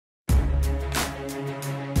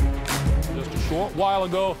short while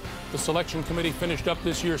ago, the selection committee finished up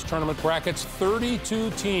this year's tournament brackets. 32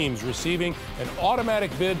 teams receiving an automatic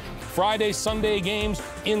bid. Friday, Sunday games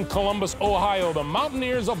in Columbus, Ohio. The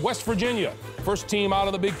Mountaineers of West Virginia, first team out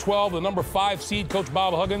of the Big 12, the number 5 seed, Coach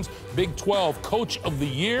Bob Huggins, Big 12 Coach of the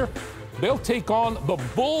Year. They'll take on the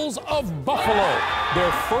Bulls of Buffalo,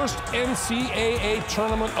 their first NCAA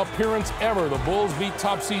tournament appearance ever. The Bulls beat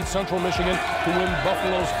top seed Central Michigan to win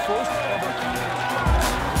Buffalo's first ever.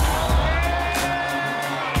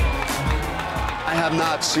 I have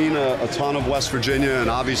not seen a ton of West Virginia, and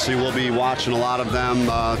obviously we'll be watching a lot of them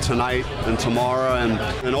tonight and tomorrow. And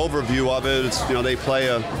an overview of it, it's, you know, they play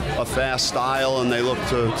a fast style and they look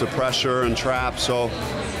to pressure and trap. So,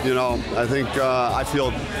 you know, I think I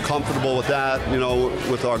feel comfortable with that, you know,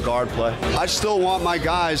 with our guard play. I still want my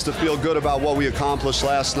guys to feel good about what we accomplished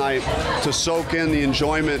last night, to soak in the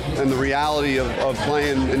enjoyment and the reality of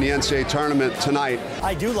playing in the NCAA tournament tonight.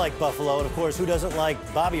 I do like Buffalo, and of course, who doesn't like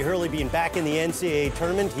Bobby Hurley being back in the NCAA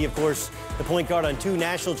tournament? He, of course, the point guard on 2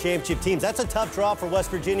 national championship teams. That's a tough draw for West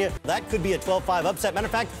Virginia. That could be a 12-5 upset. Matter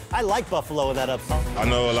of fact, I like Buffalo in that upset. I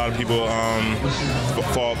know a lot of people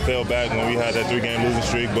fell back when we had that 3-game losing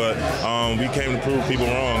streak, but we came to prove people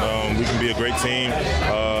wrong. We can be a great team,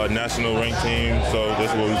 national ranked team, so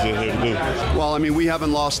that's what we're here to do. Well, I mean, we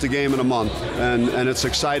haven't lost a game in a month, and it's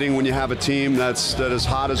exciting when you have a team that is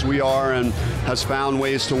hot as we are and has found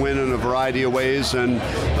ways to win in a variety of ways, and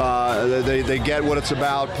they get what it's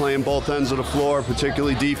about, playing both ends of the floor,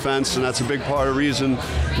 particularly defense, and that's a big part of the reason,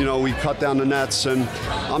 you know, we cut down the nets. And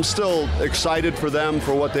I'm still excited for them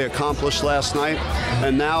for what they accomplished last night,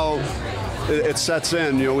 and now it sets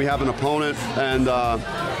in. You know, we have an opponent, and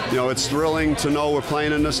you know, it's thrilling to know we're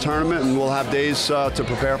playing in this tournament, and we'll have days to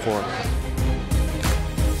prepare for it.